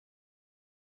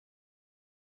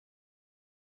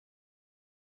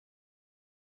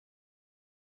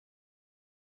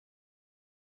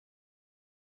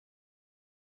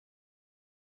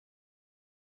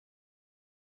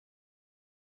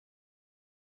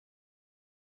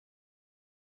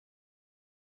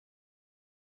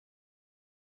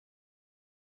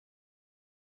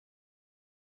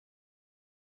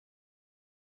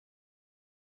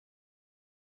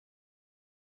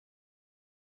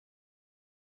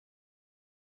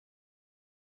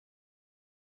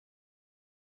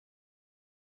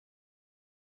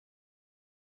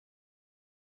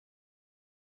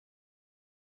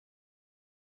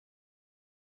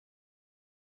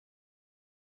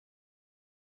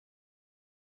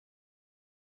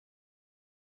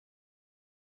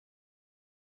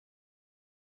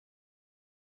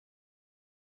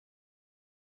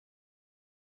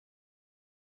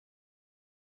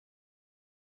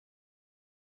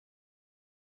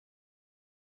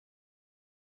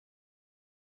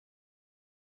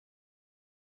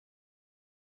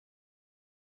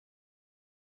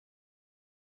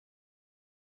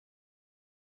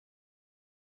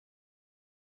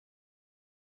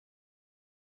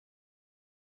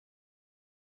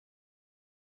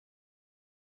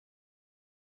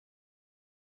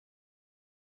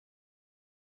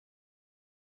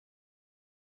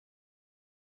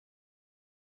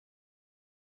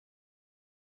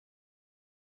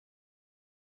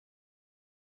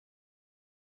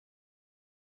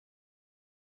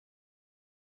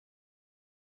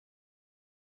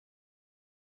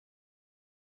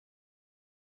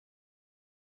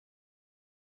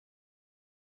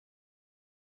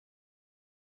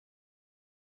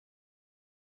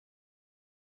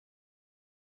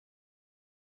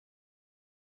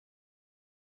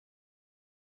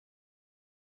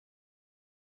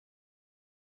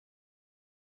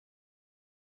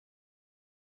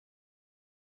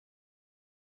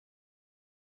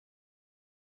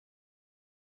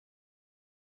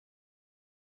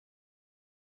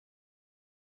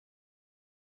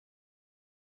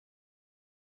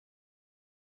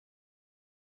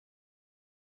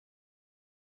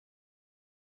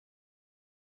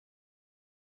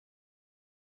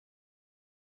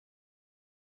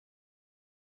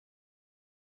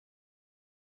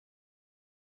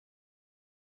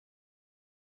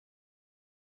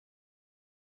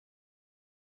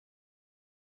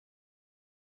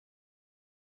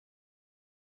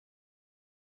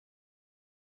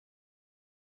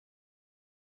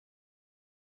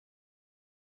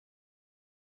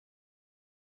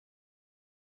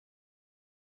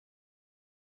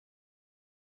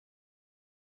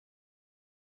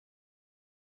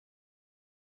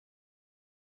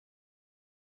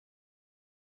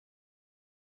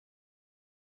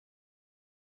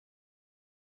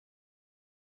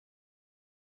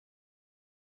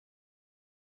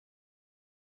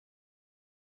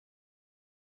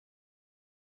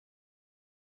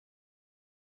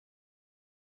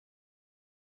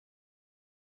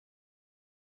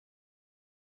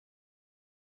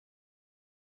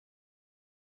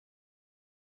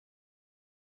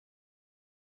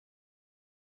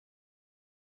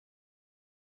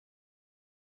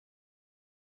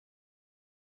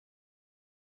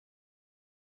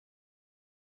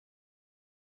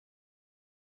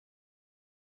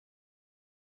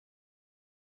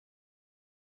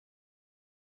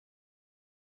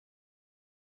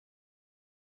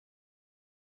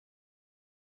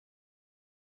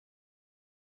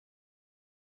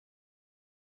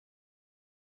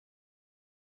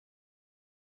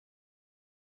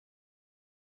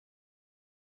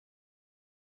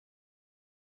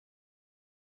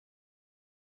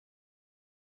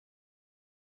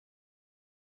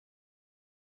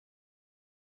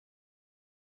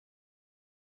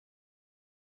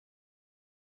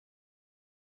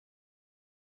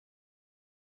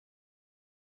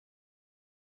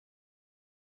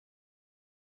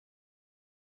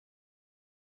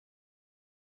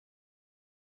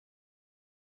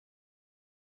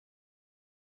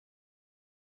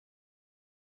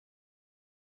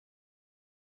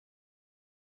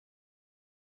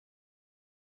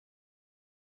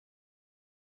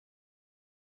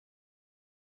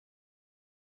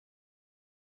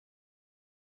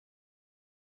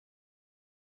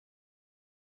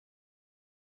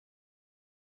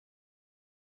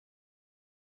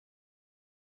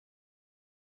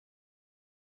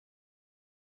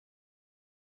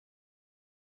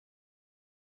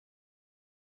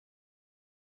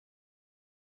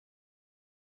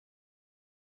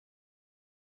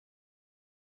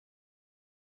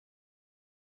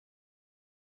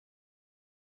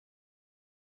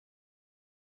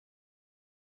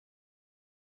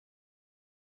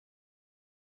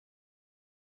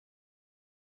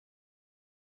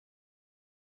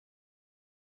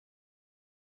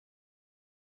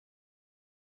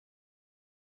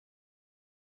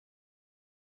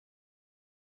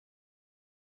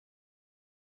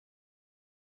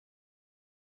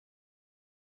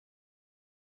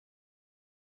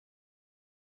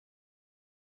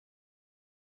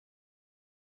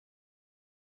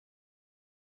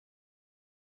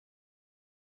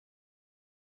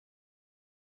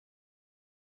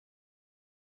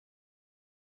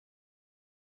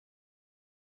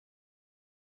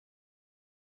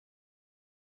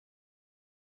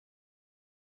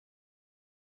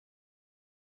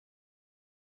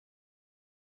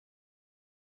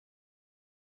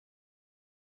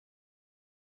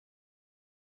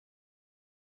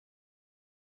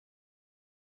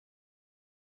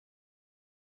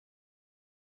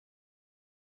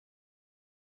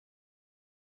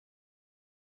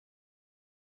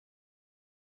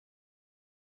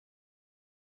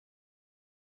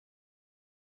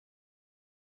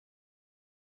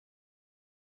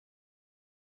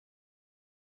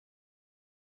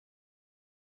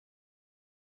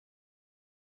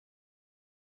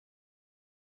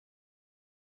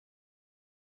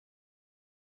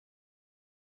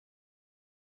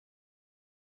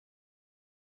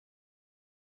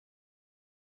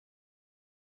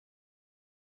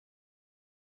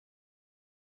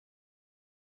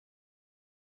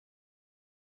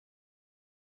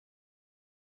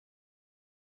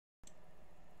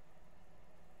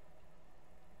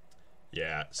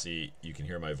Yeah, see, you can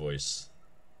hear my voice.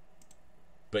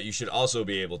 But you should also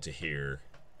be able to hear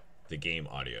the game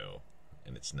audio.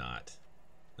 And it's not.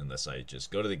 Unless I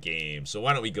just go to the game. So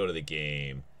why don't we go to the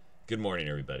game? Good morning,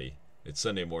 everybody. It's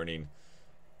Sunday morning.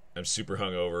 I'm super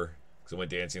hungover because I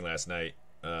went dancing last night.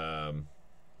 But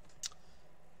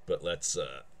let's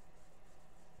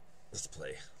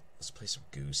play. Let's play some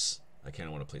Goose. I kind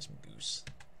of want to play some Goose.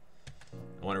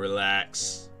 I want to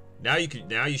relax. Now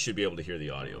you should be able to hear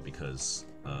the audio because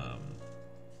I'm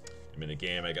in a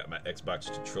game. I got my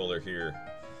Xbox controller here.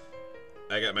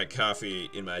 I got my coffee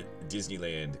in my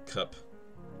Disneyland cup.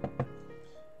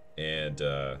 And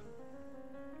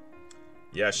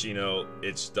yeah, Shino,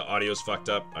 it's the audio's fucked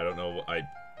up. I don't know. I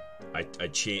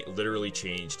literally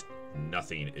changed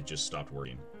nothing. It just stopped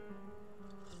working.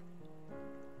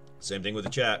 Same thing with the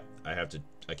chat. I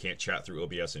can't chat through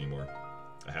OBS anymore.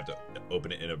 I have to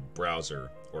open it in a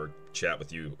browser or chat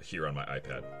with you here on my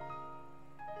iPad.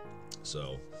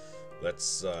 So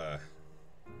let's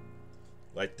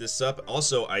light this up.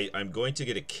 Also, I'm going to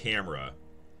get a camera.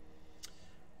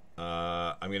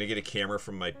 I'm going to get a camera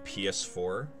from my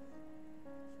PS4.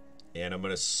 And I'm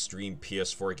going to stream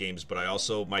PS4 games, but I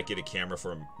also might get a camera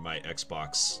from my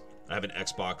Xbox. I have an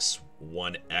Xbox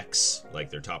One X, like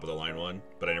their top of the line one,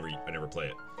 but I never play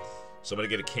it. So I'm going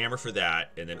to get a camera for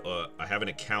that, and then I have an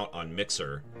account on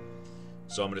Mixer.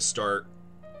 So I'm going to start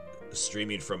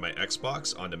streaming from my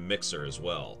Xbox onto Mixer as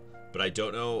well. But I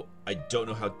don't know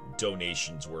how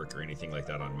donations work or anything like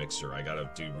that on Mixer. I got to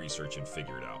do research and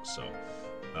figure it out. So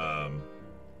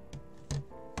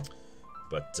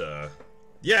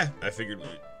yeah, I figured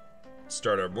we'd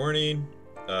start our morning.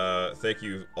 Thank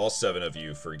you, all 7 of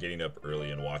you, for getting up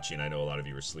early and watching. I know a lot of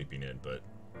you were sleeping in, but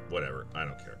whatever. I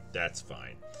don't care. That's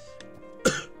fine.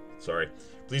 Sorry.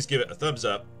 Please give it a thumbs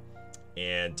up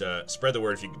and spread the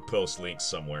word if you can post links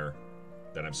somewhere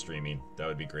that I'm streaming. That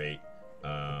would be great.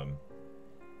 And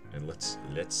let's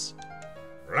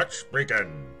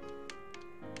begin.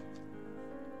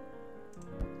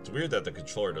 It's weird that the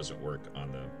controller doesn't work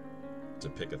on to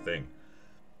pick a thing.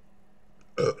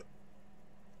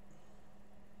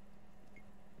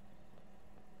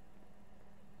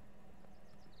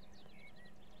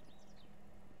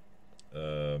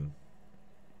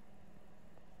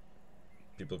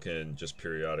 People can just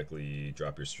periodically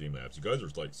drop your Streamlabs. You guys are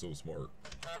like so smart.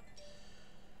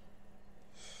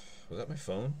 Was that my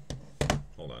phone?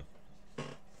 Hold on.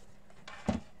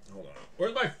 Hold on.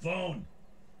 Where's my phone?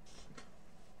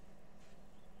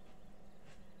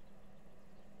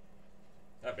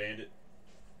 Hi, Bandit.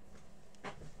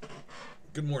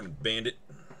 Good morning, Bandit.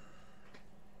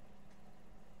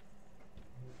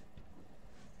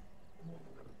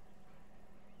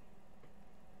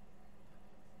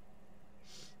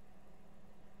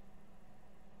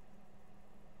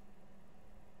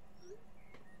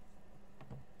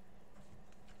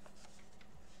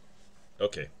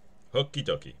 Okay, hokey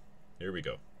dokey. Here we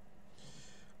go.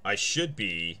 I should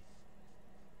be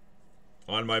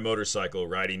on my motorcycle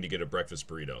riding to get a breakfast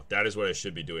burrito. That is what I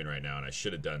should be doing right now, and I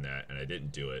should have done that, and I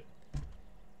didn't do it.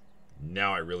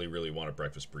 Now I really, really want a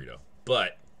breakfast burrito.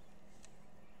 But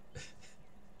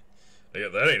yeah,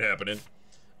 that ain't happening.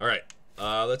 Alright,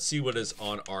 let's see what is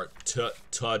on our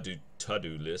to-do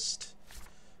list.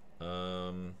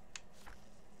 Alright,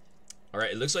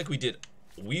 it looks like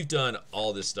we've done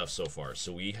all this stuff so far,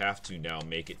 so we have to now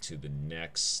make it to the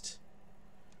next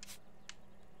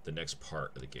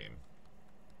part of the game,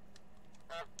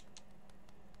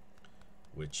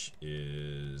 which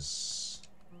is,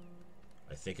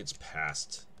 I think it's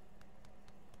past,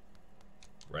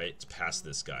 right? It's past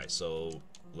this guy. So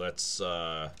let's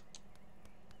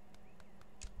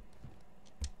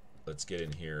get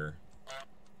in here.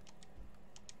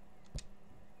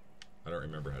 I don't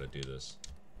remember how to do this.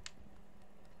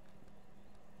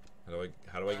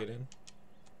 How do I get in?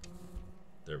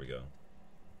 There we go.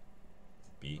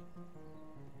 B.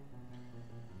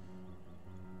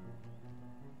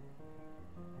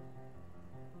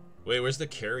 Wait, where's the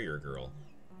carrier girl?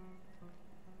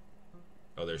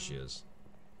 Oh, there she is.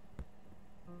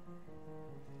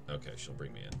 Okay, she'll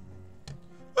bring me in.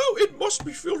 Oh, it must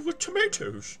be filled with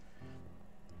tomatoes.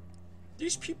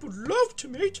 These people love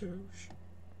tomatoes.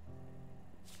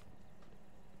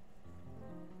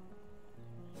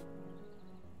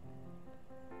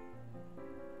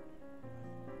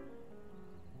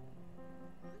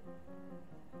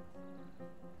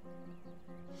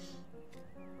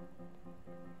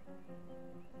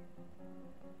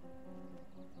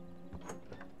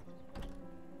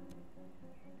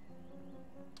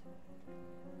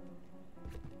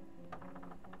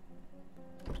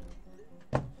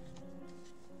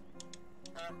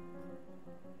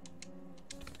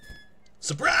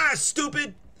 Surprise,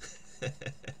 stupid!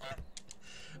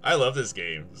 I love this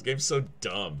game. This game's so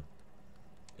dumb.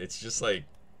 It's just like...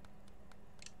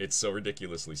 It's so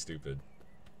ridiculously stupid.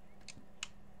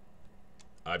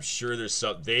 I'm sure there's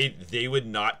some... They would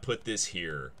not put this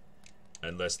here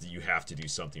unless you have to do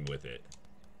something with it.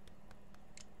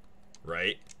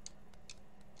 Right?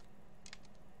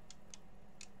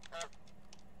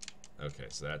 Okay,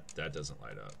 so that doesn't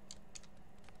light up.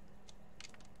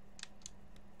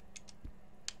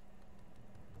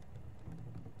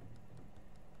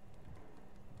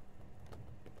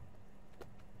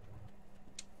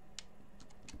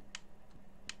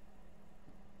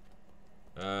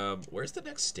 Where's the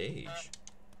next stage?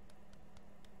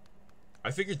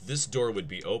 I figured this door would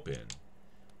be open.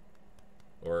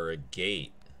 Or a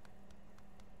gate.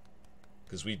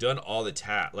 Because we've done all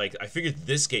the like, I figured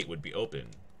this gate would be open.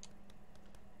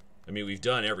 I mean, we've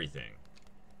done everything.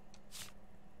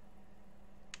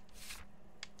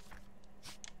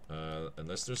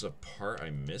 Unless there's a part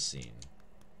I'm missing.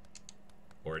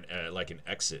 Or like an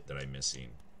exit that I'm missing.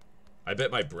 I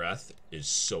bet my breath is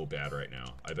so bad right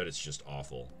now. I bet it's just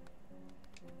awful.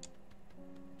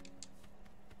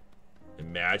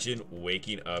 Imagine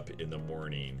waking up in the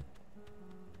morning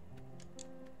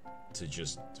to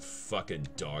just fucking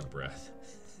dog breath.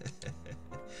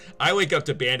 I wake up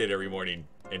to Bandit every morning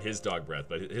and his dog breath,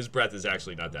 but his breath is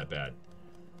actually not that bad.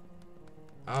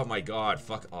 Oh my god,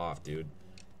 fuck off, dude.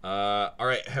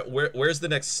 Alright, where's the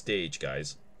next stage,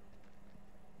 guys?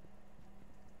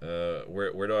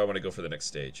 Where do I want to go for the next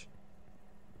stage?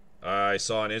 I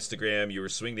saw on Instagram you were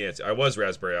swing dancing. I was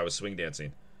Raspberry, I was swing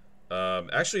dancing.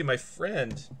 Actually, my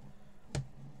friend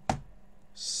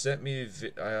sent me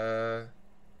did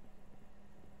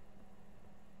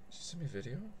she send me a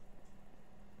video?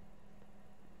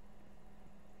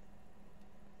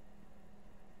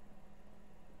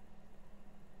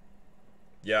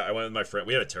 Yeah, I went with my friend.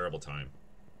 We had a terrible time.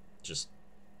 Just,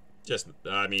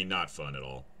 I mean, not fun at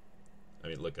all. I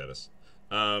mean, look at us.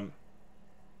 I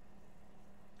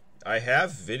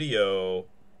have video.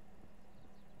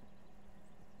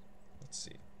 Let's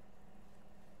see.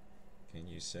 Can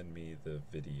you send me the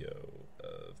video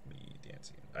of me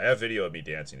dancing? I have video of me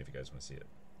dancing if you guys want to see it.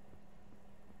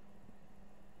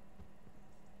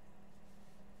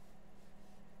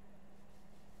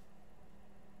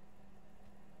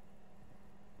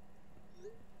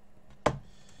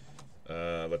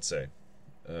 Let's say.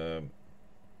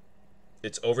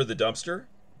 It's over the dumpster?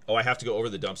 Oh, I have to go over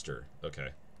the dumpster. Okay.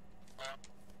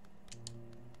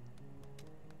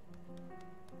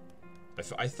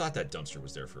 I thought that dumpster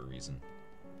was there for a reason.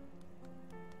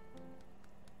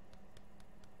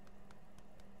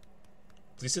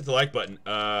 Please hit the like button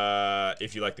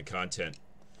if you like the content.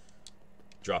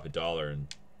 Drop $1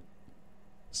 and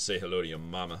say hello to your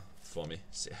mama for me.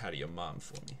 Say hi to your mom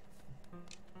for me.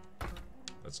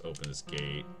 Let's open this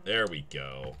gate. There we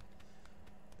go.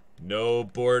 No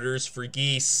borders for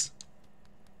geese.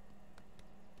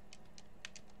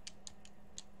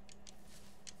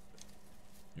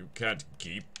 You can't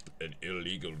keep an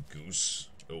illegal goose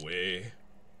away.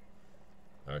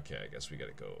 Okay, I guess we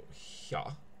gotta go here.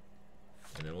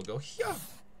 And then we'll go here.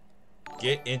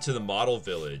 Get into the model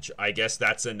village. I guess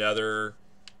that's another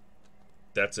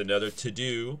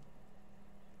to-do.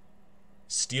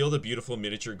 Steal the beautiful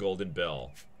miniature golden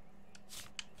bell.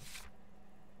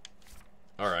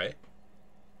 Alright.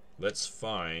 Let's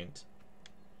find...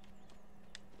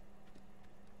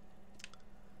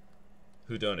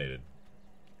 Who donated?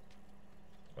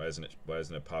 Why isn't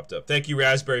it popped up? Thank you,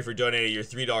 Raspberry, for donating your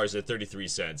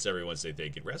 $3.33. Everyone say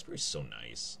thank you. Raspberry's so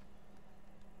nice.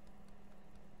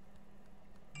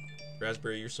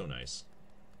 Raspberry, you're so nice.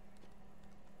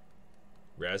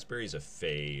 Raspberry's a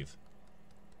fave.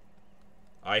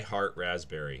 I heart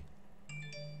Raspberry.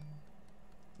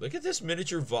 Look at this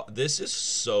miniature this is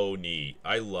so neat.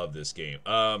 I love this game.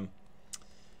 I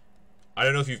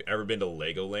don't know if you've ever been to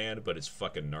Legoland, but it's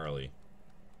fucking gnarly.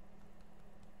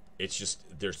 It's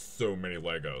just, there's so many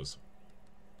Legos.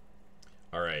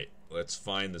 Alright, let's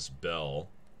find this bell.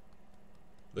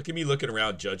 Look at me looking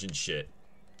around judging shit.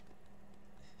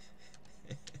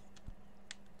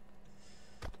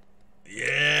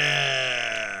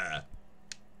 Yeah!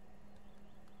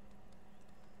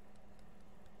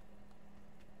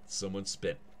 Someone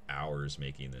spent hours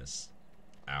making this.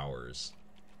 Hours.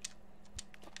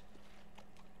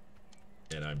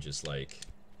 And I'm just like...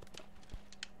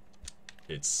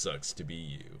 It sucks to be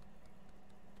you.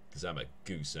 Because I'm a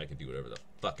goose and I can do whatever the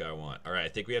fuck I want. Alright, I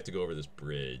think we have to go over this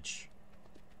bridge.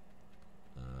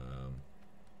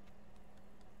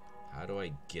 How do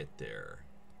I get there?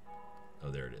 Oh,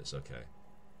 there it is. Okay.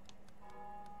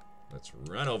 Let's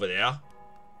run over there.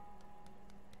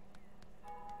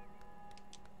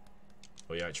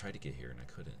 Oh yeah, I tried to get here and I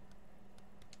couldn't.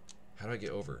 How do I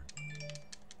get over?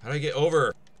 How do I get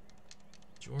over?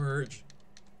 George.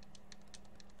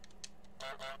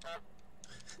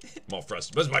 I'm all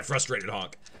frustrated. This is my frustrated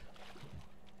honk.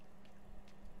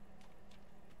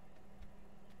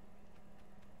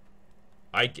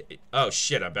 Oh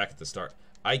shit, I'm back at the start.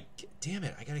 Damn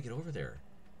it, I gotta get over there.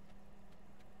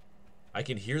 I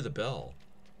can hear the bell.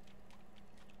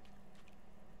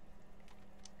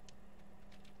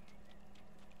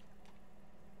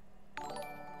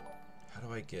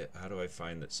 How do I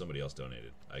find that somebody else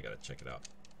donated? I gotta check it out.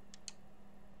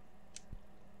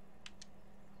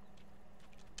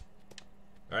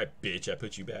 Alright, bitch, I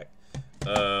put you back.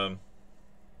 Oh,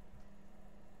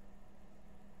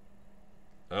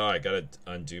 I gotta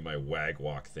undo my wag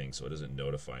walk thing so it doesn't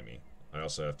notify me. I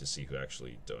also have to see who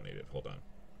actually donated. Hold on.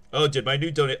 Oh, did my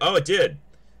new donate? Oh, it did!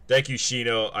 Thank you,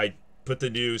 Shino. I put the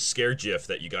new scare gif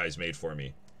that you guys made for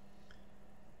me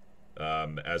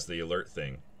as the alert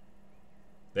thing.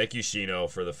 Thank you, Shino,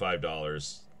 for the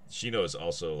 $5. Shino is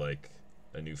also, like,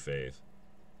 a new fave.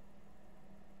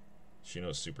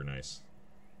 Shino's super nice.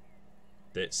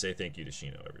 Say thank you to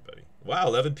Shino, everybody. Wow,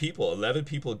 11 people. 11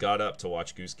 people got up to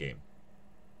watch Goose Game.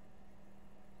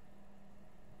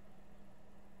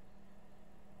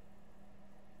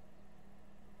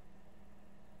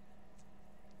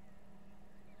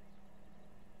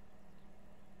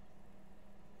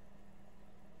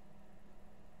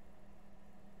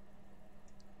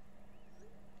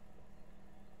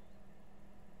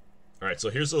 Alright,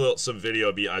 so here's some video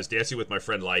of me. I was dancing with my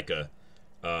friend Laika.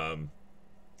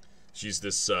 She's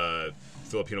this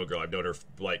Filipino girl. I've known her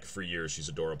like for years. She's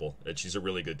adorable, and she's a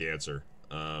really good dancer.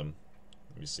 Let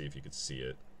me see if you can see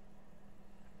it.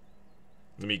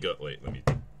 Let me go. Wait, let me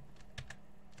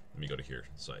go to here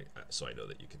so I know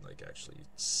that you can like actually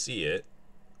see it,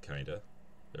 kinda.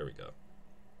 There we go.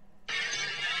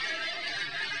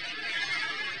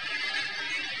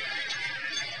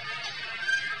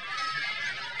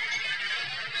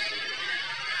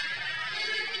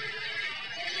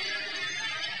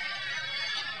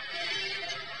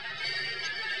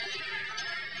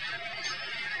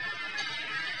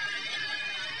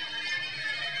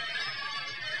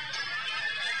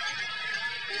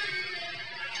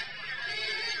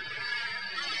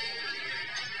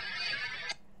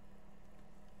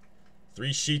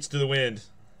 3 sheets to the wind.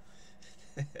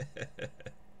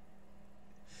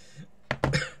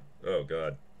 Oh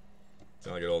god.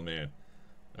 Sound like an old man.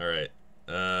 Alright.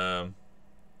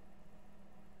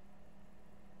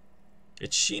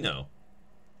 It's Shino.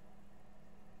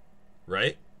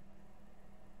 Right?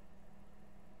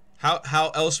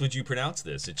 How else would you pronounce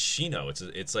this? It's Shino.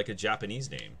 It's like a Japanese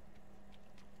name.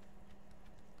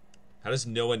 How does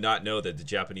no one not know that the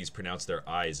Japanese pronounce their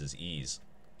I's as E's?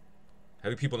 How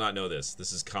do people not know this?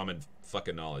 This is common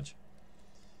fucking knowledge.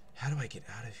 How do I get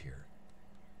out of here?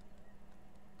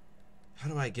 How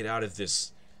do I get out of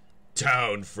this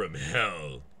town from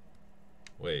hell?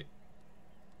 Wait.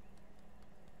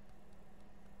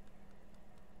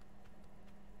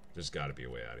 There's gotta be a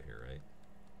way out of here, right?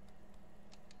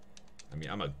 I mean,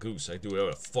 I'm a goose. I do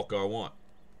whatever the fuck I want.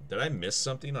 Did I miss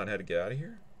something on how to get out of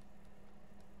here?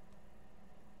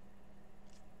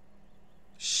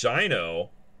 Shino?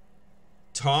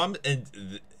 Tom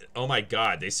and... oh my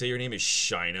god, they say your name is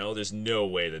Shino? There's no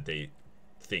way that they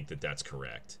think that that's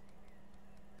correct.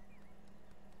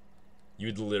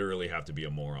 You'd literally have to be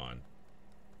a moron.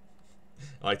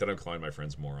 I like that I'm calling my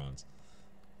friends morons.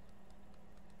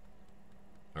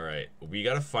 Alright, we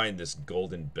gotta find this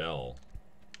golden bell.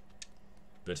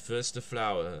 But first a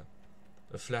flower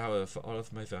for all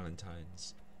of my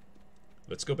valentines.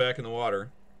 Let's go back in the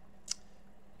water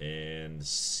and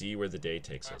see where the day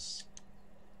takes us.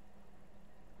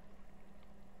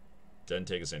 Doesn't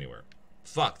take us anywhere.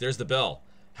 Fuck, there's the bell.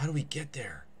 How do we get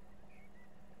there?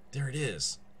 There it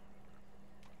is.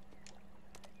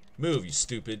 Move, you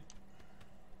stupid.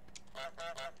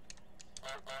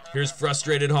 Here's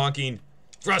frustrated honking.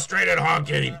 Frustrated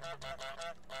honking!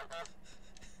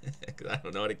 I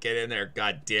don't know how to get in there.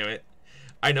 God damn it.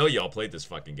 I know y'all played this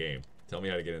fucking game. Tell me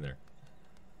how to get in there.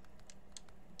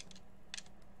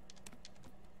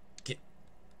 Get.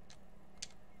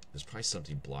 There's probably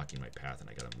something blocking my path and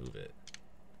I gotta move it.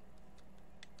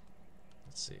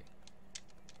 Let's see.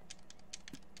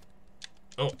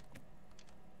 Oh!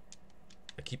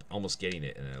 I keep almost getting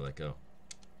it and I let go.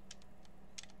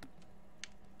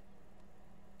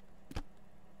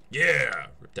 Yeah!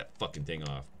 Rip that fucking thing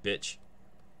off, bitch.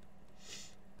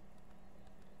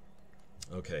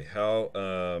 Okay, how,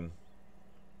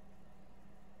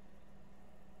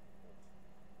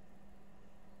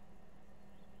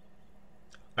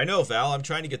 I know, Val, I'm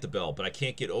trying to get the bell, but I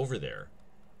can't get over there.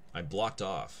 I'm blocked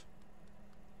off.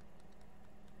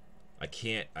 I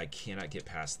cannot get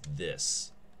past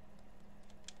this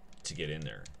to get in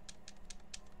there.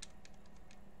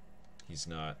 He's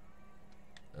not.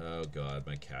 Oh god,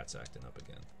 my cat's acting up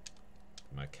again.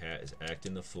 My cat is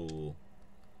acting the fool.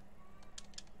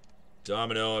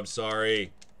 Domino, I'm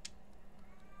sorry.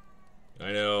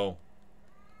 I know.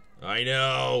 I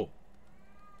know.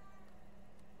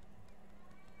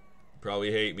 You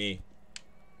probably hate me.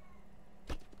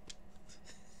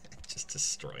 Just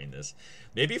destroying this.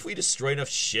 Maybe if we destroy enough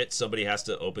shit, somebody has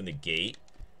to open the gate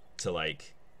to,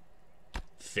 like,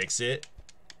 fix it.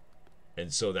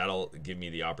 And so that'll give me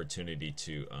the opportunity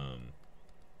to,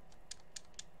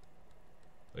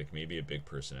 like, maybe a big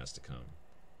person has to come.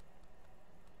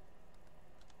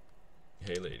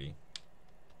 Hey, lady.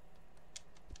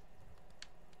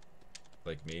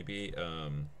 Like, maybe,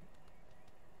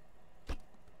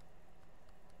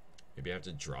 maybe I have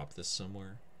to drop this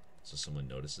somewhere so someone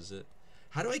notices it.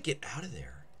 How do I get out of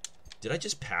there? Did I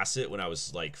just pass it when I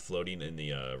was, like, floating in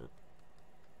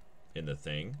the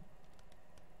thing?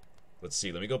 Let's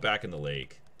see. Let me go back in the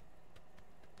lake.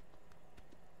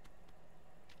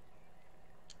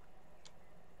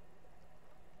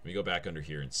 Let me go back under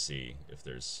here and see if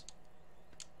there's...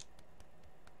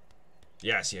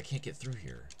 Yeah, see, I can't get through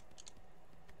here.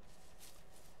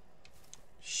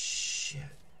 Shit.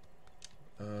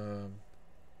 Well,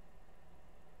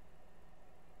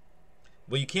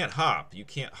 you can't hop. You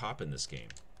can't hop in this game.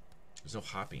 There's no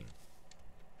hopping.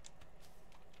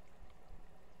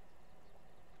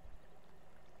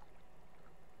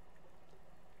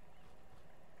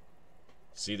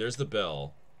 See, there's the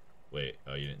bell. Wait,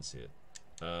 oh, you didn't see it.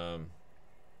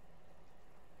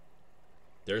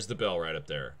 There's the bell right up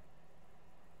there.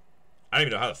 I don't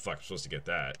even know how the fuck I'm supposed to get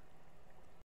that.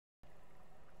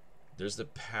 There's the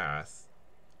path.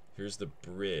 Here's the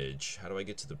bridge. How do I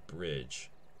get to the bridge?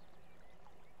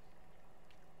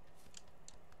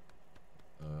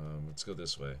 Let's go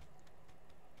this way.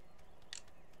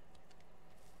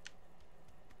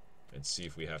 And see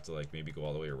if we have to, like, maybe go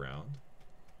all the way around.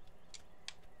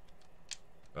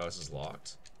 Oh, this is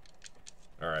locked.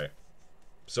 All right.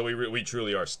 So we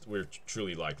truly are. We're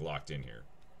truly, like, locked in here.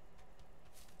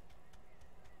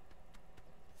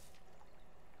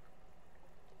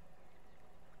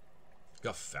 Look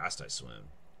how fast I swim.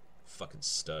 Fucking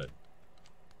stud.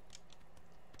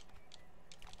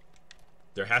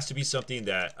 There has to be something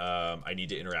that I need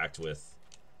to interact with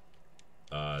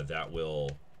that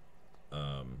will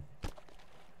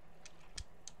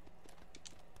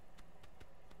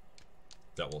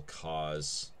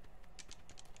cause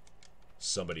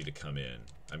somebody to come in.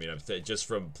 I mean, just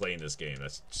from playing this game,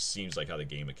 that seems like how the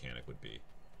game mechanic would be.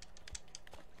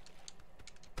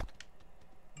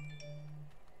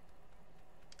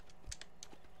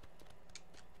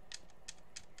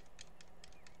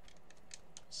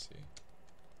 Let's see.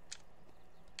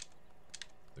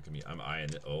 Look at me. I'm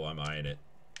eyeing it. Oh, I'm eyeing it.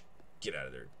 Get out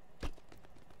of there.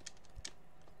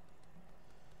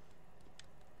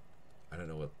 I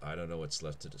don't know what's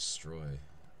left to destroy.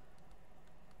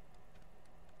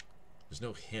 There's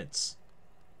no hints.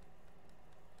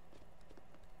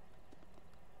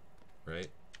 Right?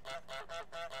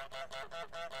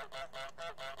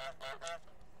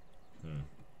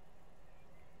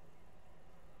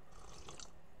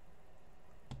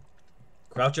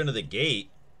 Crouch under the gate.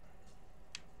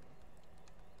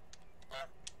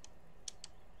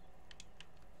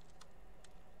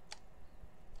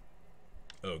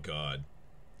 Oh god.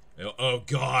 Oh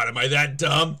god, am I that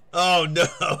dumb? Oh no.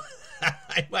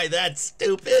 Am I that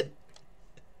stupid?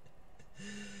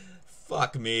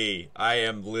 Fuck me. I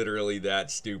am literally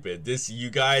that stupid. You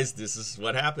guys, this is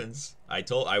what happens. I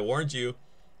warned you.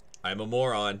 I'm a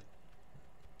moron.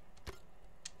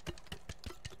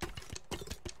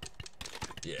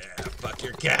 Yeah, fuck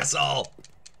your castle.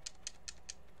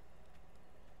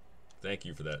 Thank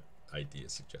you for that idea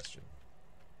suggestion.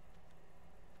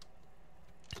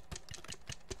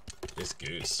 This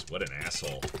Goose, what an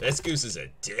asshole. This Goose is a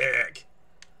dick.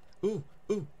 Ooh,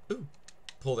 ooh, ooh.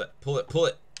 Pull that, pull it, pull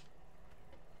it.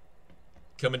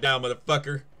 Coming down,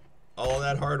 motherfucker. All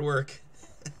that hard work.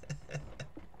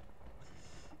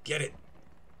 Get it.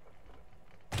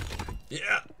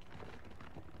 Yeah.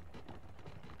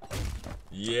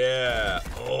 Yeah.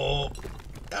 Oh.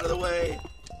 Out of the way.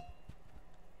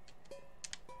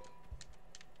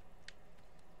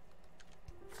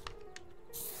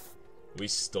 We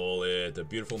stole it. The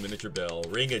beautiful miniature bell.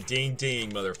 Ring a ding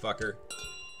ding, motherfucker.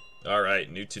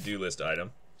 Alright, new to-do list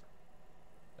item.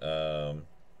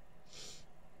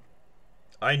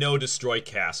 I know destroy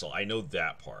castle. I know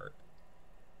that part.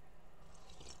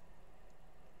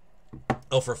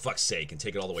 Oh, for fuck's sake, and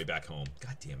take it all the way back home.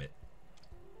 God damn it.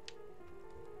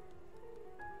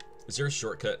 Is there a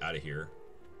shortcut out of here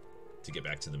to get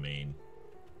back to the main?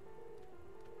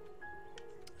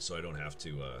 So I don't have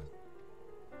to,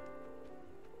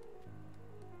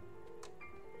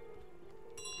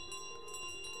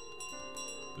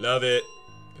 Love it.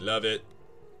 Love it.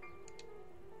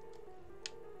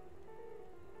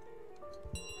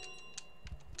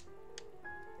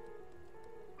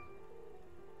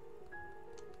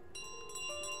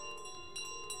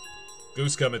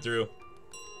 Goose coming through.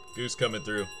 Goose coming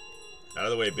through. Out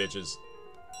of the way, bitches.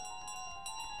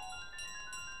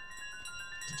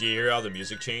 Did you hear how the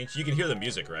music changed? You can hear the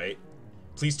music, right?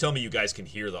 Please tell me you guys can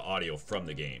hear the audio from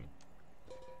the game.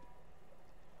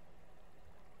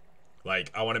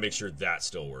 Like, I want to make sure that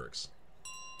still works.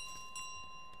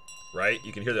 Right?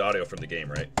 You can hear the audio from the game,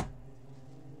 right?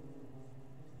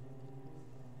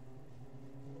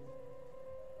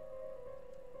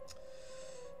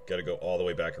 Gotta go all the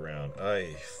way back around.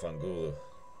 Ay, fangulu.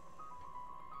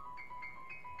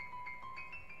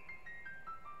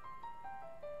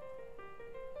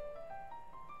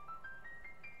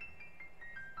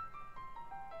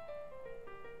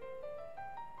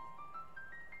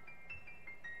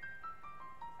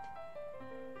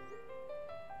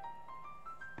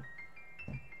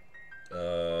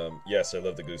 Yes, I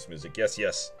love the Goose music. Yes,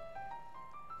 yes.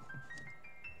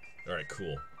 Alright,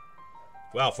 cool.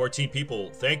 Wow, 14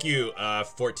 people. Thank you,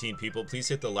 14 people. Please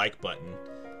hit the like button.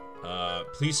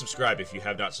 Please subscribe if you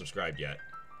have not subscribed yet.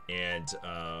 And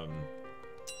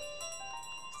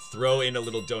throw in a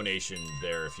little donation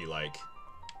there if you like.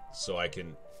 So I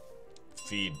can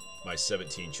feed my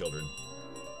 17 children.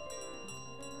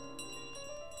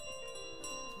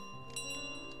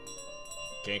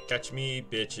 Can't catch me,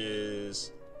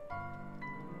 bitches.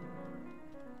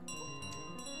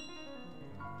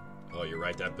 Oh, you're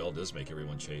right, that bell does make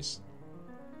everyone chase.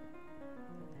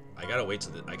 I gotta wait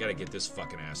till I gotta get this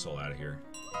fucking asshole out of here.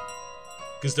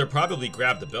 Because they'll probably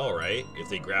grab the bell, right? If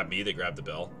they grab me, they grab the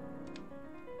bell.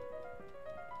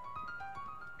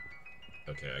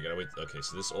 Okay, I gotta wait. Okay,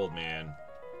 so this old man.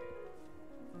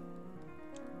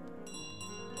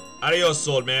 Adios,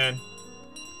 old man.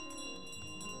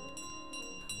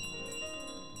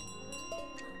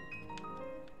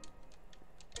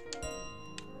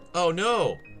 Oh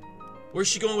no! Where's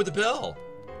she going with the bell?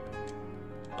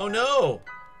 Oh no!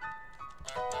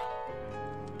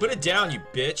 Put it down, you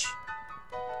bitch!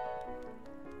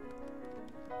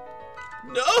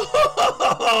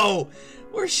 No!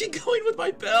 Where's she going with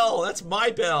my bell? That's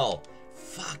my bell!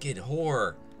 Fucking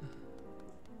whore.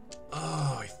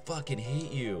 Oh, I fucking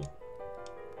hate you.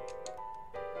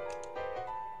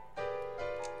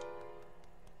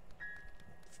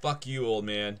 Fuck you, old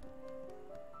man.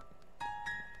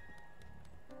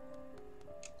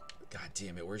 God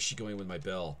damn it, where's she going with my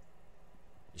bell?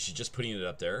 Is she just putting it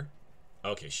up there?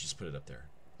 Okay, she just put it up there.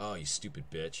 Oh, you stupid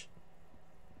bitch.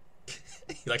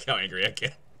 You like how angry I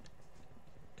get?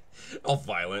 All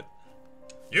violent.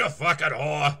 You fucking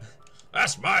whore!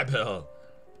 That's my bell!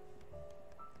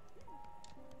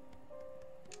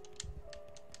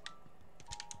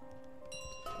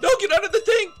 No, get out of the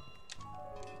thing!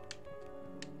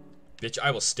 Bitch,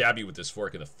 I will stab you with this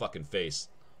fork in the fucking face.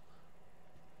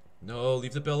 No,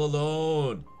 leave the bell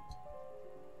alone.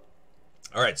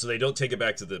 Alright, so they don't take it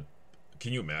back to the...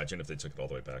 Can you imagine if they took it all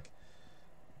the way back?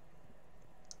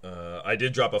 I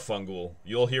did drop a fungal.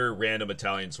 You'll hear random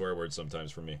Italian swear words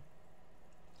sometimes from me.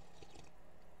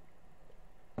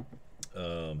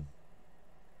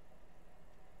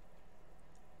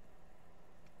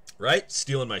 Right?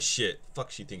 Stealing my shit. Fuck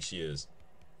she thinks she is.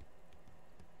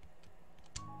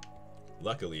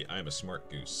 Luckily, I am a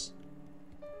smart goose.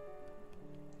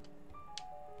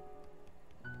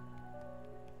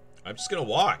 I'm just gonna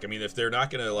walk. I mean, if they're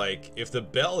not gonna, like... If the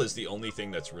bell is the only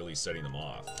thing that's really setting them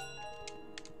off...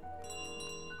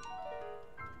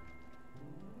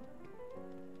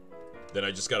 Then I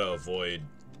just gotta avoid...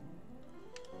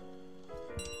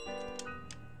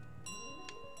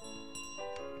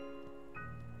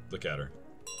 Look at her.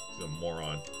 She's a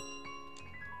moron.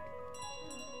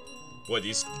 Boy,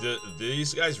 these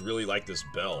guys really like this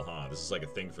bell, huh? This is like a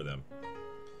thing for them.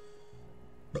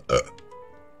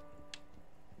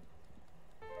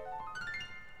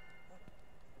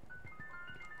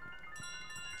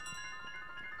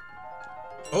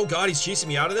 Oh god, he's chasing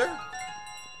me out of there?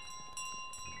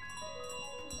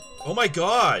 Oh my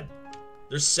god!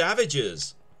 They're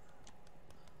savages!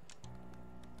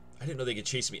 I didn't know they could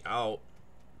chase me out.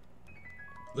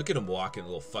 Look at them walking,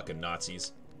 little fucking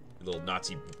Nazis. Little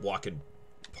Nazi walking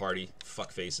party.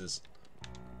 Fuck faces.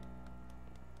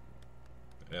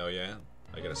 Hell yeah.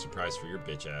 I got a surprise for your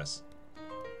bitch ass.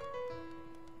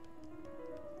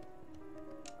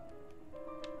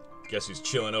 Guess who's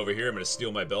chilling over here? I'm gonna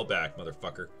steal my bell back,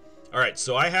 motherfucker. Alright,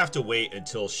 so I have to wait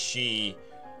until she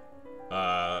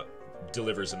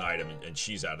delivers an item and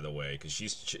she's out of the way, because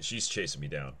she's chasing me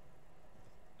down.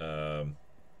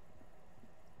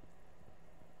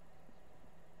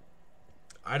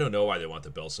 I don't know why they want the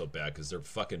bell so bad, because they're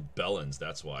fucking bellins,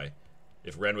 that's why.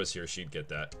 If Ren was here, she'd get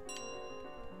that.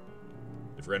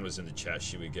 If Ren was in the chat,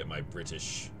 she would get my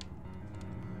British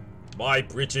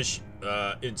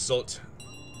insult.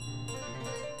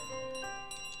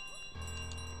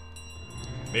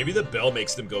 Maybe the bell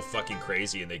makes them go fucking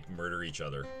crazy and they murder each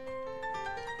other.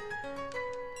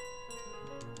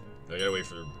 I gotta wait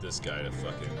for this guy to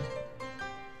fucking...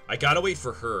 I gotta wait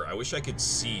for her. I wish I could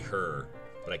see her,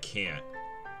 but I can't.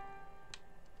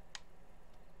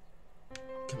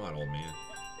 Come on, old man.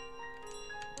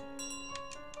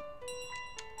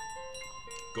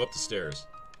 Go up the stairs.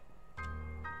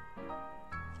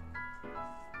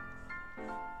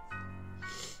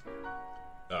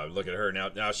 Oh, look at her.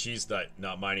 Now she's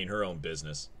not minding her own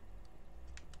business.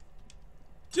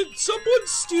 Did someone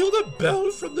steal the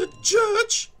bell from the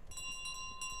church?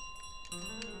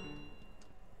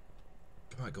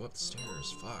 Come on, go up the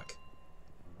stairs. Fuck.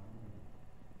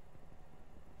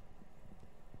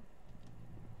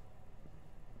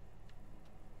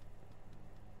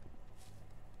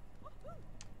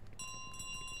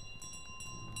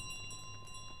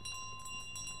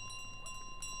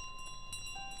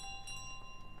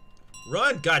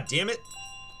 Run, god damn it!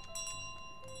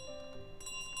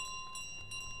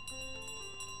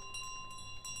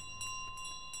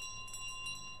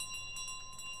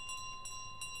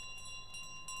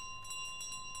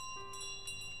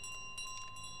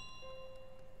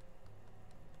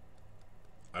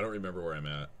 I don't remember where I'm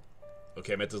at.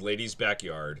 Okay, I'm at the lady's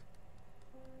backyard.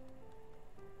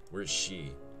 Where is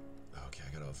she? Okay,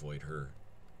 I gotta avoid her.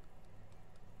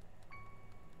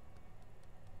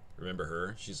 Remember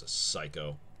her? She's a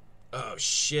psycho. Oh,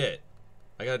 shit.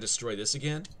 I gotta destroy this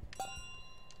again?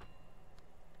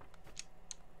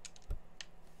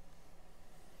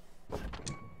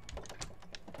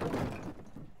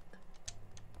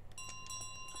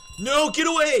 No, get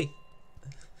away!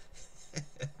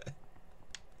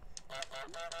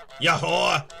 Ya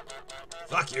whore!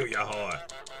 Fuck you, ya whore!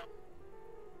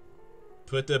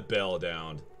 Put the bell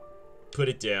down. Put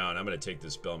it down. I'm gonna take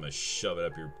this bell, I'm gonna shove it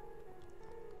up your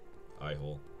eye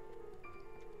hole.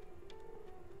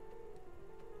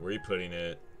 Where are you putting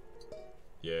it?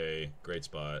 Yay, great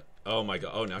spot. Oh my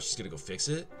god. Oh, now she's gonna go fix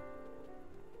it?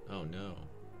 Oh no.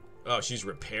 Oh, she's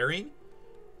repairing?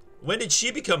 When did she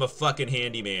become a fucking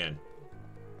handyman?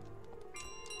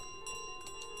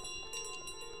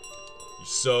 You're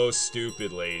so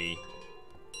stupid, lady.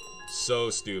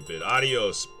 So stupid.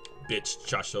 Adios, bitch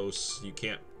chachos. You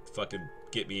can't fucking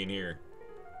get me in here.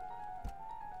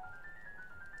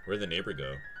 Where'd the neighbor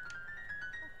go?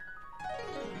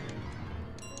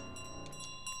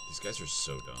 These guys are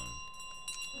so dumb.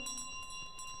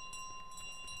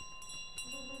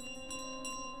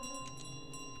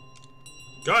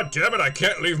 God damn it, I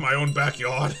can't leave my own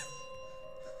backyard.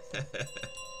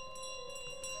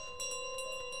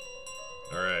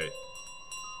 Alright.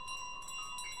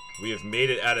 We have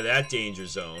made it out of that danger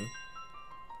zone.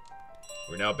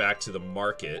 We're now back to the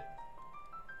market.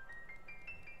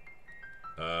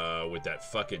 With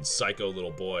that fucking psycho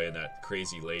little boy and that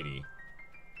crazy lady.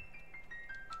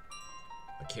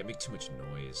 I can't make too much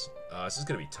noise. This is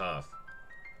gonna be tough.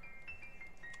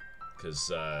 Because,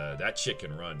 that chick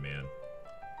can run, man.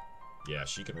 Yeah,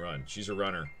 she can run. She's a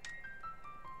runner.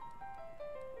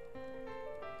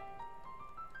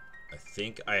 I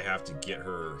think I have to get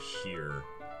her here.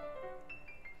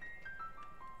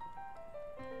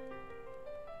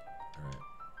 Alright.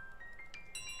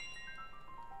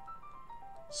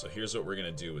 So here's what we're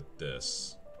gonna do with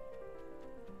this.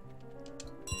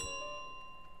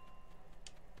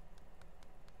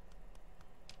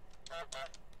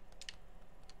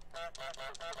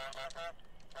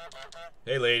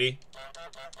 Hey, lady.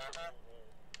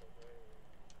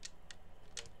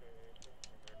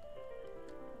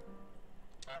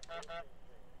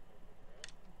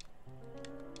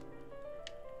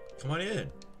 Come on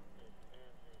in.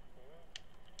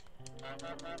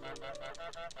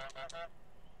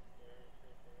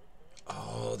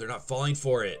 Oh, they're not falling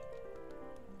for it.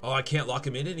 Oh, I can't lock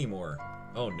him in anymore.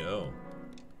 Oh, no.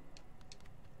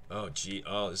 Oh, gee.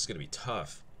 Oh, this is gonna be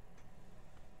tough.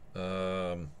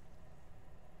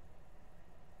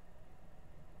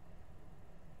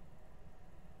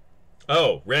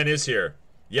 Oh, Ren is here.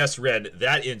 Yes, Ren,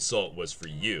 that insult was for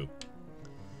you.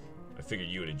 I figured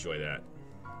you would enjoy that.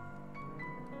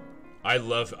 I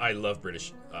love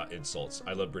British insults.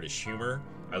 I love British humor.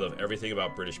 I love everything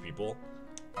about British people.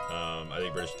 I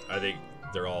think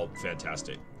they're all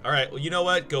fantastic. All right, well, you know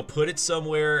what? Go put it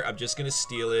somewhere. I'm just gonna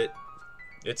steal it.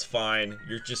 It's fine.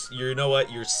 You know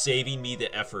what? You're saving me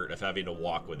the effort of having to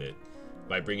walk with it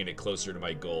by bringing it closer to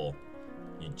my goal.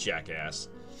 You jackass.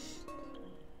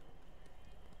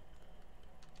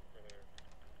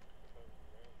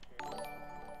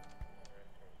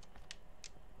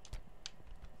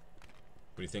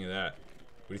 What do you think of that?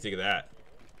 What do you think of that?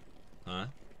 Huh?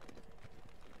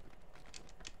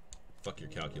 Fuck your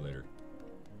calculator.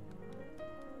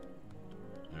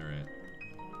 Alright.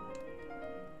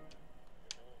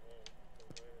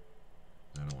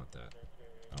 I don't want that.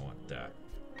 I want that.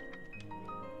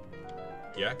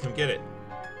 Yeah, come get it.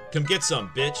 Come get some,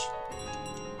 bitch.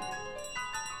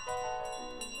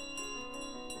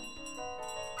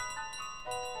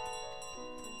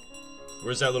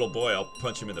 Where's that little boy? I'll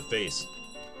punch him in the face.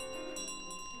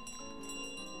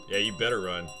 Yeah, you better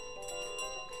run.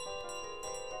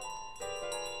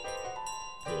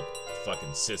 Little fucking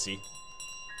sissy.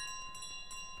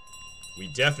 We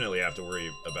definitely have to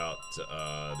worry about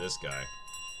this guy.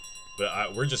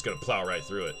 But we're just gonna plow right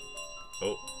through it.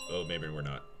 Oh, maybe we're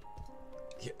not.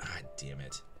 God damn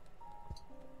it.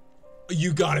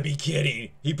 You gotta be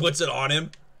kidding. He puts it on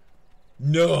him?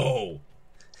 No.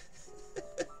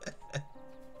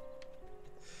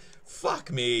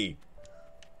 Fuck me.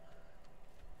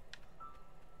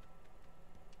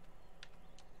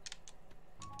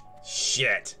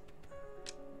 Shit.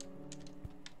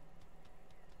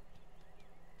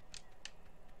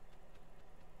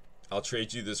 I'll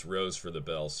trade you this rose for the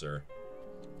bell, sir.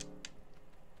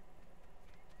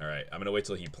 Alright, I'm gonna wait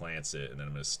till he plants it, and then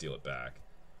I'm gonna steal it back.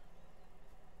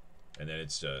 And then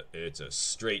it's a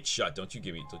straight shot. Don't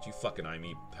you fucking eye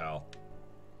me, pal.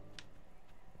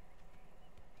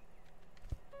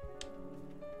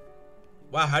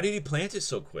 Wow, how did he plant it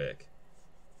so quick?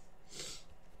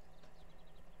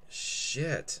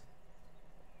 Shit.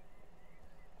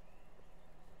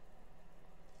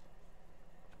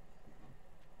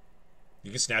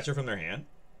 You can snatch her from their hand?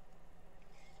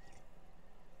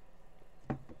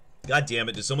 God damn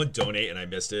it, did someone donate and I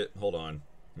missed it? Hold on.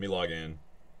 Let me log in.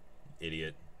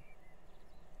 Idiot.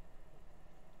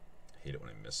 I hate it when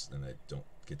I miss, then I don't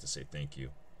get to say thank you.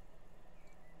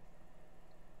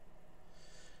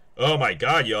 Oh my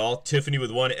god, y'all. Tiffany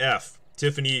with one F.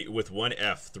 Tiffany with one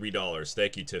F. $3.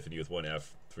 Thank you, Tiffany with one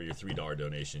F, for your $3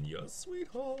 donation. You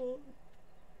sweetheart.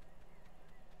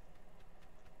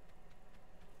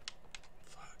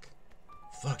 Fuck.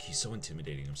 Fuck, he's so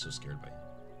intimidating. I'm so scared by him.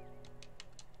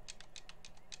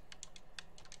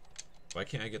 Why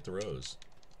can't I get the rose?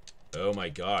 Oh my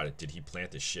god, did he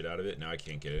plant the shit out of it? Now I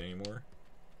can't get it anymore?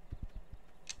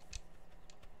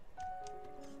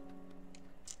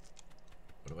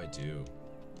 What do I do?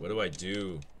 What do I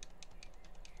do?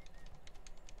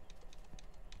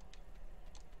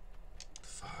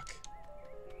 Fuck.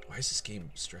 Why does this game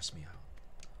stress me out?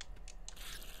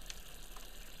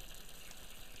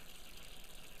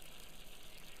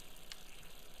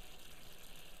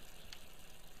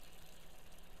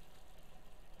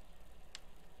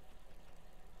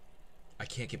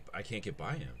 I can't get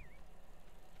by him.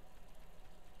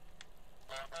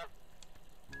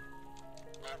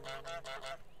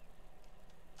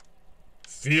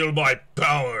 Feel my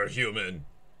power, human.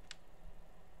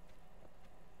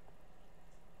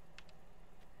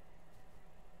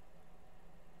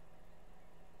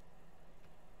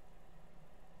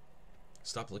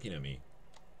 Stop looking at me.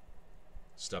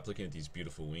 Stop looking at these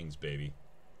beautiful wings, baby.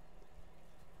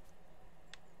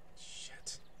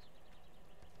 Shit.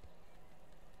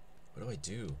 What do I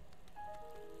do?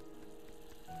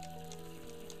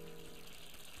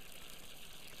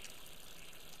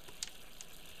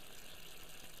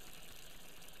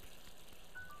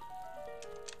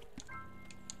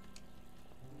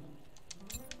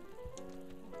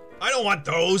 I don't want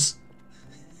those!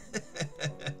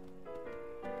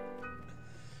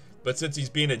 But since he's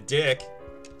being a dick,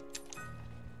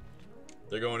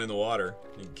 they're going in the water.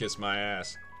 You can kiss my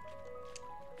ass.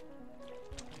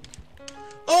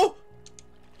 Oh!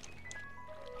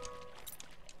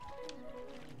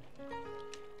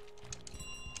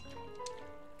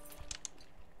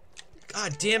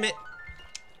 God damn it!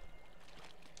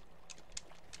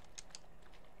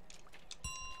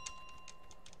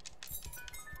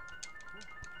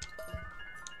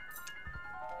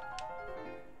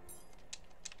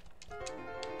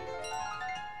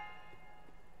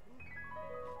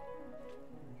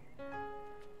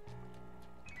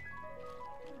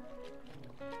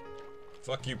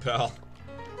 Fuck you, pal.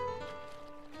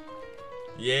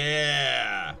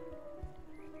 Yeah!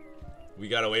 We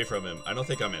got away from him. I don't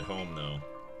think I'm at home, though.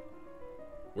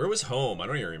 Where was home? I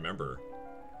don't even remember.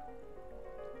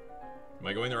 Am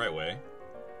I going the right way?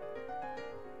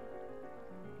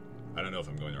 I don't know if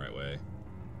I'm going the right way.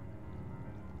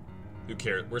 Who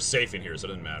cares? We're safe in here, so it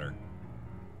doesn't matter.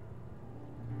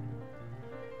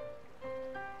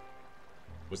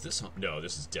 Was this home? No,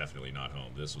 this is definitely not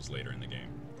home. This was later in the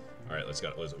game. Alright,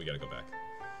 we gotta go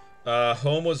back.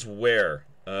 Home was where?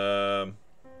 Where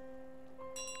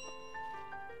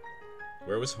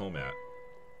was home at?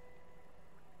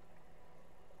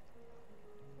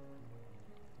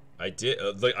 I did.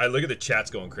 I look at the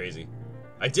chat's going crazy.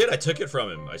 I took it from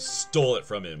him. I stole it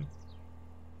from him.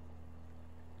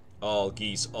 All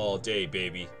geese, all day,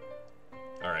 baby.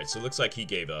 Alright, so it looks like he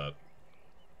gave up.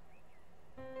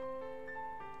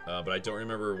 But I don't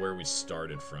remember where we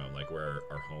started from, like where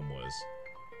our home was.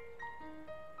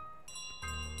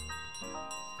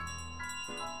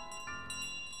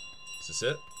 Is this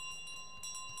it?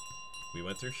 We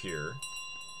went through here.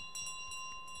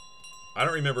 I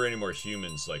don't remember any more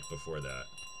humans like before that.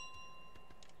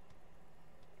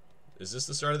 Is this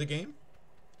the start of the game?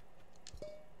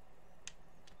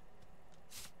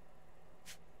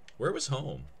 Where was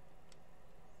home?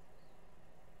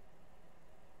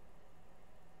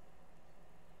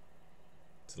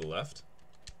 To the left?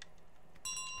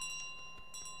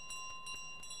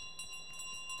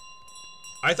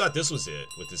 I thought this was it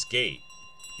with this gate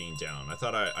being down. I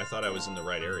thought I was in the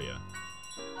right area.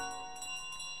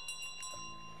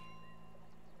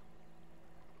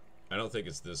 I don't think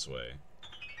it's this way.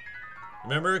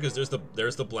 Remember, because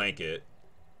there's the blanket.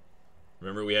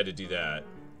 Remember, we had to do that.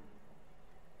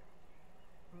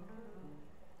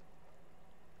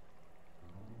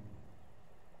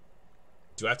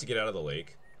 Do I have to get out of the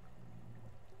lake?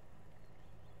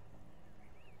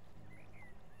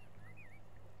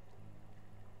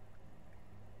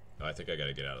 Oh, I think I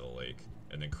gotta get out of the lake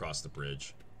and then cross the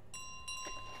bridge.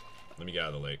 Let me get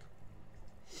out of the lake.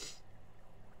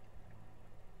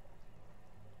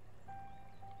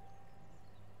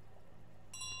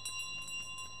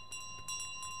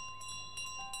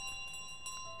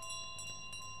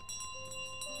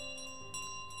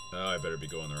 Oh, I better be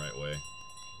going the right way.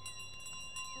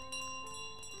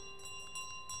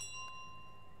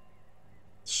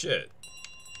 Shit.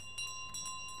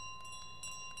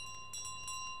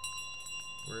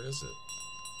 Where is it?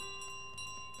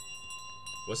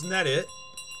 Wasn't that it?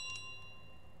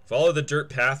 Follow the dirt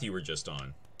path you were just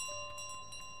on.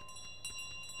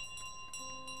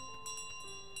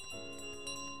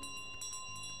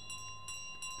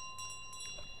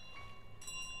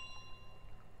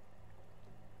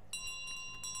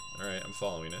 Alright, I'm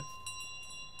following it.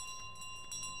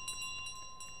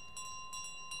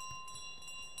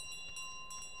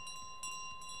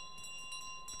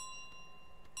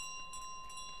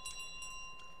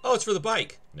 Oh, it's for the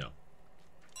bike. No.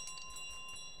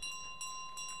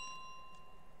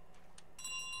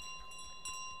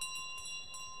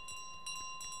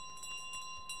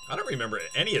 I don't remember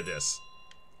any of this.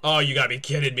 Oh, you gotta be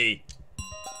kidding me.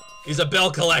 He's a bell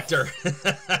collector.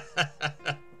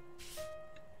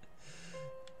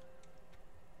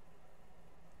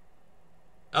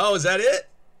 Oh, is that it?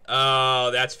 Oh,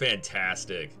 that's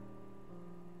fantastic.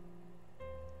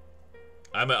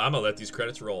 I'm gonna let these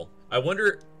credits roll. I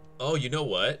wonder... Oh, you know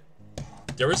what?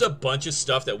 There was a bunch of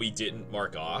stuff that we didn't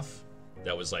mark off.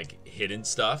 That was like hidden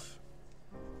stuff.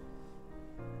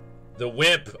 The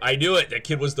wimp. I knew it. That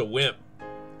kid was the wimp.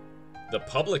 The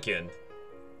publican.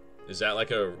 Is that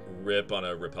like a rip on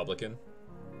a Republican?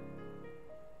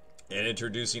 And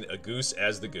introducing a goose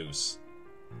as the goose.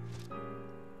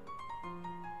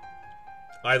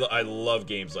 I love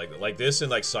games like that. Like this and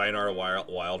like Sayonara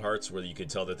Wild Hearts, where you could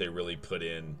tell that they really put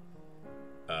in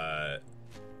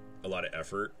a lot of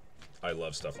effort. I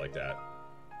love stuff like that.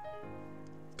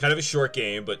 Kind of a short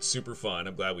game, but super fun.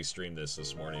 I'm glad we streamed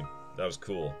this morning. That was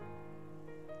cool.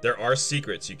 There are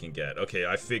secrets you can get. Okay,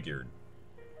 I figured.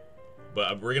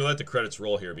 But we're gonna let the credits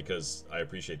roll here because I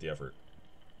appreciate the effort.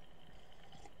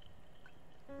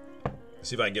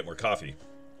 See if I can get more coffee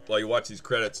while you watch these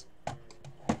credits.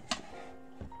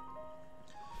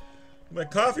 My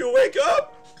coffee will wake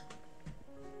up!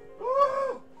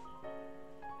 Woo!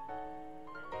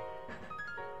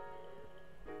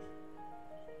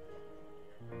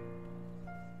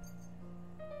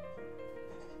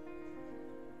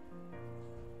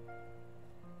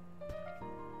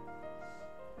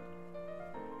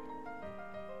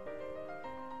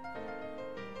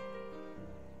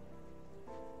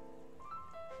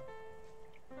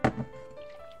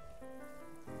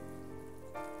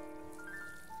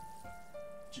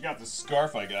 Check out the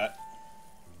scarf I got.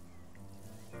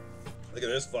 Look at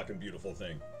this fucking beautiful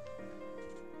thing.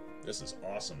 This is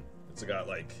awesome. It's got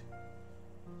like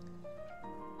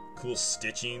cool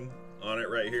stitching on it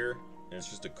right here. And it's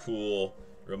just a cool,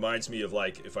 reminds me of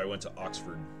like if I went to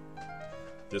Oxford.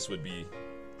 This would be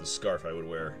the scarf I would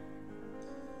wear.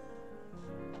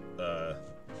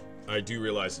 I do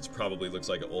realize it probably looks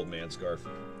like an old man scarf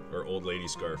or old lady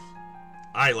scarf.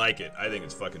 I like it. I think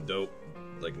it's fucking dope.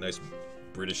 Like a nice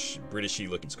Britishy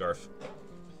looking scarf.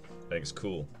 I think it's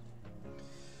cool.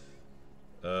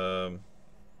 It's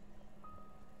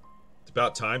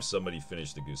about time somebody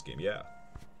finished the Goose game. Yeah.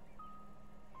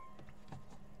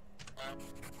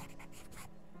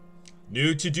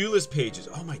 New to-do list pages.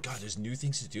 Oh my god, there's new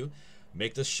things to do.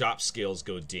 Make the shop scales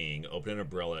go ding. Open an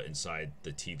umbrella inside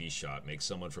the TV shop. Make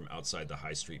someone from outside the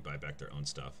high street buy back their own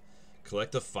stuff.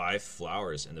 Collect the 5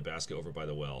 flowers in the basket over by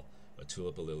the well. A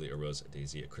tulip, a lily, a rose, a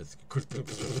daisy, a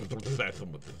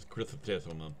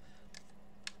chrysanthemum.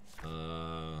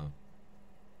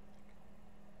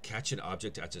 Catch an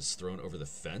object as it's thrown over the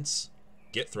fence.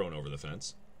 Get thrown over the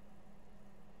fence.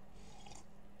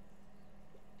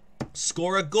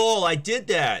 Score a goal. I did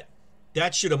that.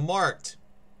 That should have marked.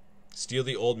 Steal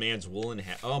the old man's woolen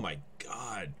hat. Oh my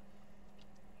god.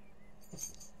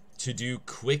 To do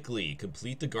quickly.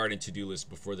 Complete the garden to-do list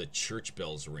before the church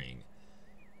bells ring.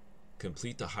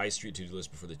 Complete the high street to-do list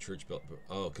before the church bell.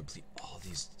 Oh, complete all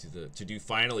these to do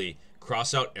finally.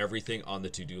 Cross out everything on the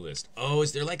to-do list. Oh,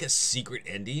 is there like a secret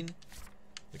ending?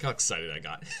 Look how excited I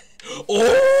got.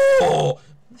 Oh!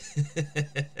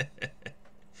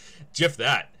 GIF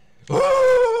that.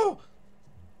 Oh!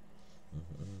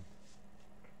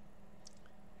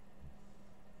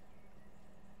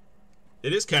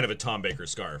 It is kind of a Tom Baker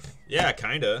scarf. Yeah,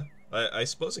 kinda. I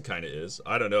suppose it kinda is.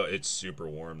 I don't know. It's super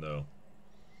warm though.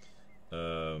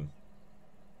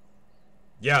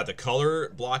 Yeah, the color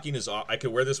blocking is off. I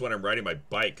could wear this when I'm riding my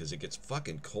bike because it gets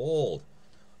fucking cold.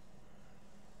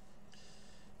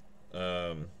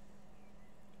 Everything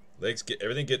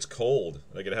gets cold.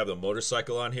 I could have the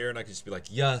motorcycle on here and I could just be like,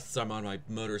 yes, I'm on my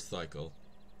motorcycle.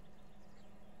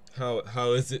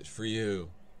 How is it for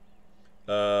you?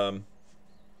 How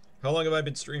long have I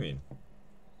been streaming?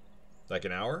 Like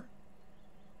an hour?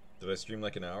 Did I stream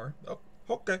like an hour? Oh,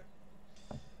 okay.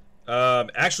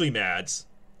 Actually, Mads,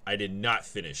 I did not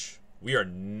finish. We are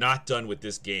not done with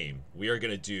this game. We are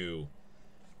gonna do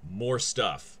more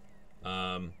stuff.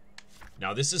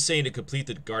 Now this is saying to complete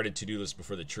the guarded to-do list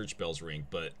before the church bells ring,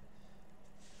 but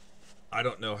I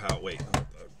don't know how. Wait,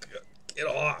 get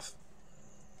off!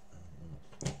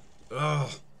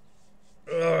 Oh,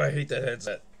 I hate that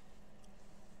headset.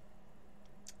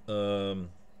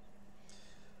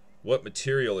 What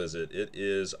material is it? It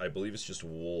is, I believe it's just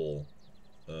wool.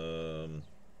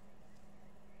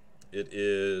 It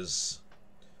is,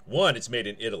 it's made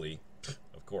in Italy,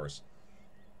 of course.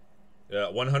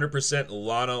 100%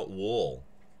 Lana wool.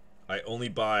 I only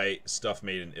buy stuff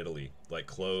made in Italy, like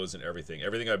clothes and everything.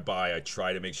 Everything I buy, I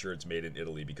try to make sure it's made in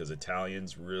Italy because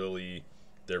Italians really,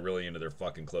 they're really into their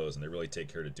fucking clothes and they really take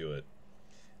care to do it.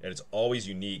 And it's always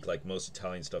unique, like most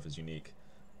Italian stuff is unique.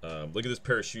 Look at this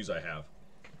pair of shoes I have.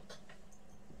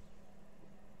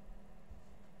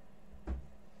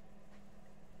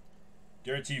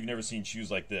 Guarantee you've never seen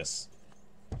shoes like this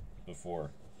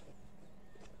before.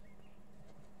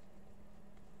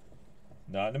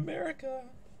 Not in America.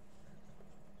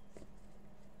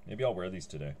 Maybe I'll wear these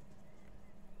today.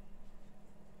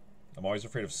 I'm always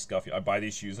afraid of scuffing. I buy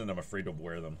these shoes and I'm afraid to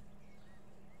wear them.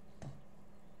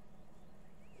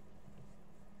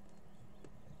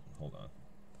 Hold on.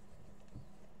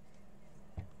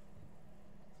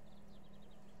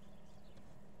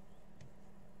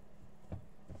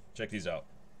 Check these out.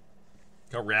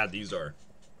 Look how rad these are.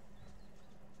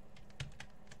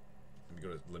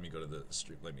 Let me go to the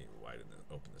street. Let me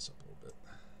open this up a little bit.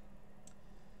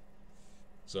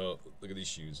 So look at these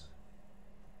shoes,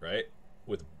 right?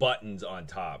 With buttons on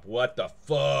top. What the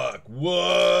fuck?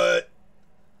 What?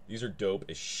 These are dope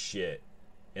as shit,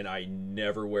 and I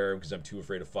never wear them because I'm too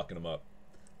afraid of fucking them up.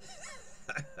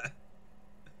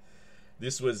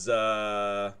 This was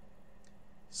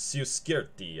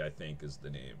Siuskirti, I think is the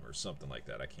name, or something like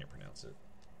that. I can't pronounce it.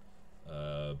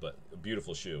 But a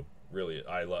beautiful shoe. Really,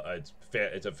 it's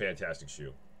a fantastic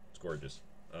shoe. It's gorgeous.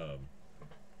 And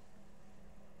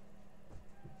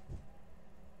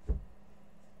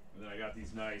then I got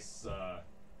these nice.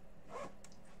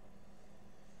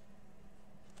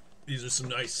 These are some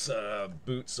nice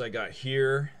boots I got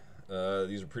here.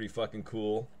 These are pretty fucking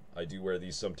cool. I do wear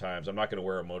these sometimes. I'm not going to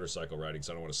wear a motorcycle riding because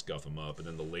I don't want to scuff them up. And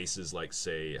then the laces, like,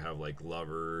 say, have, like,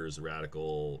 lovers,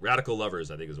 radical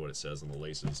lovers, I think is what it says on the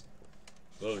laces.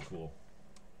 Those are cool.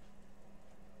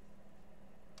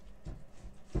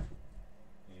 And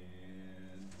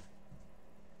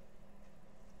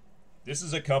this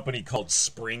is a company called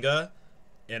Springa,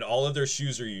 and all of their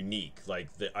shoes are unique. Like,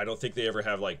 I don't think they ever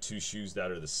have, like, two shoes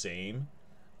that are the same.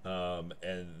 And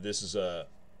this is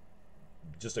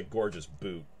just a gorgeous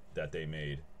boot that they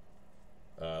made.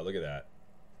 Look at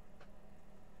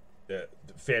that.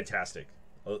 Fantastic.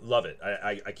 Love it.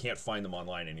 I can't find them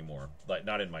online anymore. Like,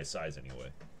 not in my size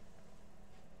anyway.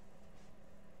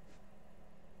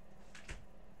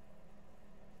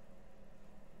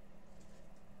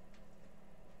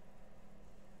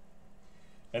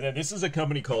 And then this is a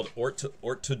company called Ort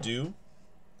to Do.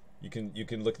 You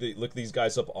can look these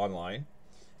guys up online,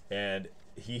 and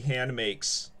he hand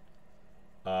makes.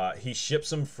 He ships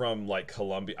them from, like,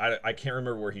 Colombia. I can't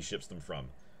remember where he ships them from.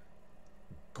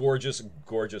 Gorgeous,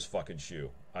 gorgeous fucking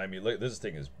shoe. I mean, look, this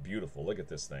thing is beautiful. Look at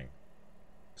this thing.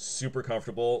 Super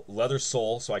comfortable. Leather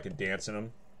sole, so I can dance in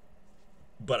them.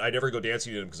 But I never go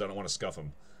dancing in them because I don't want to scuff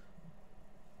them.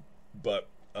 But,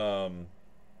 I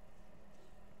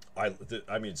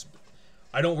mean,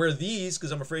 I don't wear these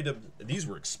because I'm afraid to... These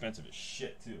were expensive as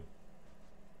shit, too.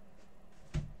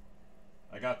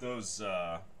 I got those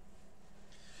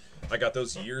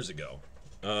years ago.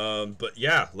 But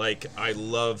yeah, like, I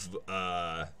love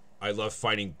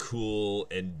finding cool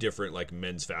and different, like,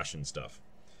 men's fashion stuff.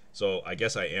 So I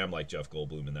guess I am like Jeff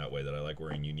Goldblum in that way, that I like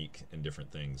wearing unique and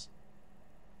different things.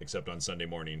 Except on Sunday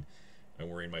morning, I'm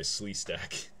wearing my Slee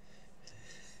Stack.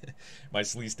 My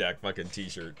Slee Stack fucking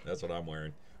t-shirt. That's what I'm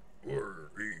wearing.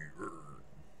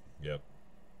 Yep.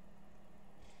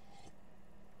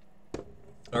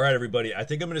 Alright, everybody. I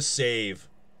think I'm going to save...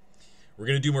 We're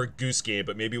going to do more Goose Game,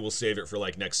 but maybe we'll save it for,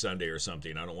 like, next Sunday or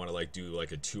something. I don't want to, like, do,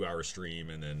 like, a 2-hour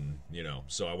stream and then, you know.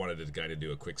 So I wanted to kind of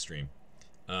do a quick stream.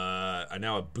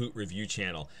 Now a boot review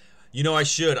channel. You know, I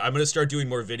should. I'm going to start doing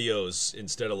more videos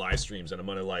instead of live streams. And I'm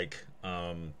going to, like,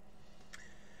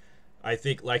 I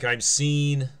think, like, I'm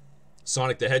seeing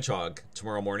Sonic the Hedgehog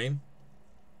tomorrow morning.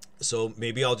 So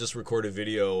maybe I'll just record a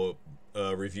video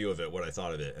review of it, what I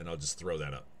thought of it, and I'll just throw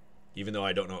that up. Even though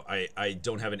I don't know, I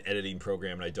don't have an editing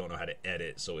program and I don't know how to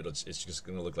edit, so it's just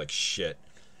gonna look like shit.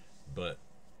 But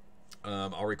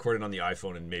I'll record it on the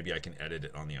iPhone and maybe I can edit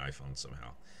it on the iPhone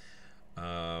somehow.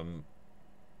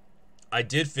 I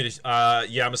did finish.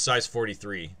 Yeah, I'm a size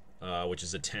 43, which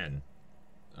is a 10.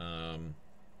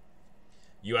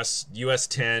 US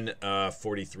 10,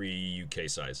 43 UK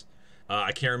size.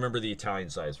 I can't remember the Italian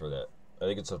size for that. I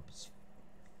think it's a,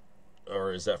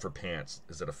 or is that for pants?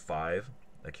 Is it a 5?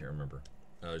 I can't remember.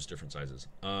 There's different sizes.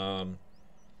 I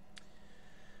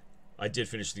did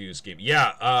finish the Goose Game.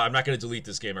 Yeah, I'm not going to delete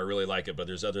this game. I really like it, but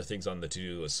there's other things on the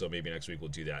to-do list, so maybe next week we'll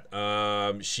do that.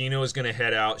 Shino is going to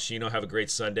head out. Shino, have a great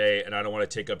Sunday, and I don't want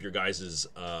to take up your guys'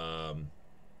 I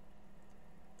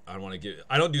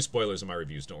don't do spoilers in my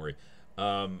reviews, don't worry.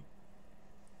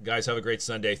 Guys, have a great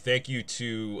Sunday. Thank you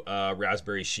to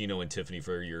Raspberry, Shino, and Tiffany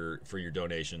for your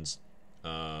donations.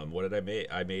 What did I make?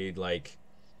 I made like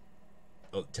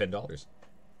 $10.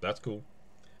 That's cool.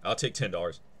 I'll take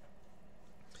 $10.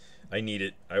 I need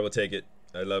it. I will take it.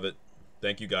 I love it.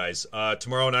 Thank you, guys.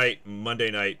 Tomorrow night, Monday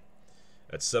night,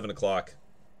 at 7 o'clock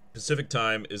Pacific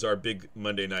time is our big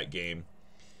Monday night game,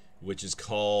 which is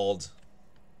called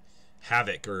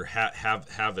Havoc or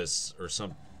Havis or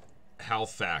some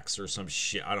Halfax or some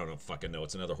shit. I don't know. Fucking know.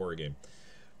 It's another horror game.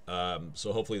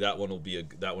 So hopefully that one will be a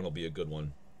good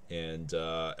one. And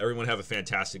everyone have a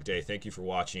fantastic day. Thank you for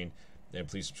watching. And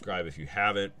please subscribe if you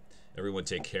haven't. Everyone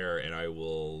take care, and I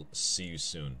will see you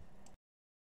soon.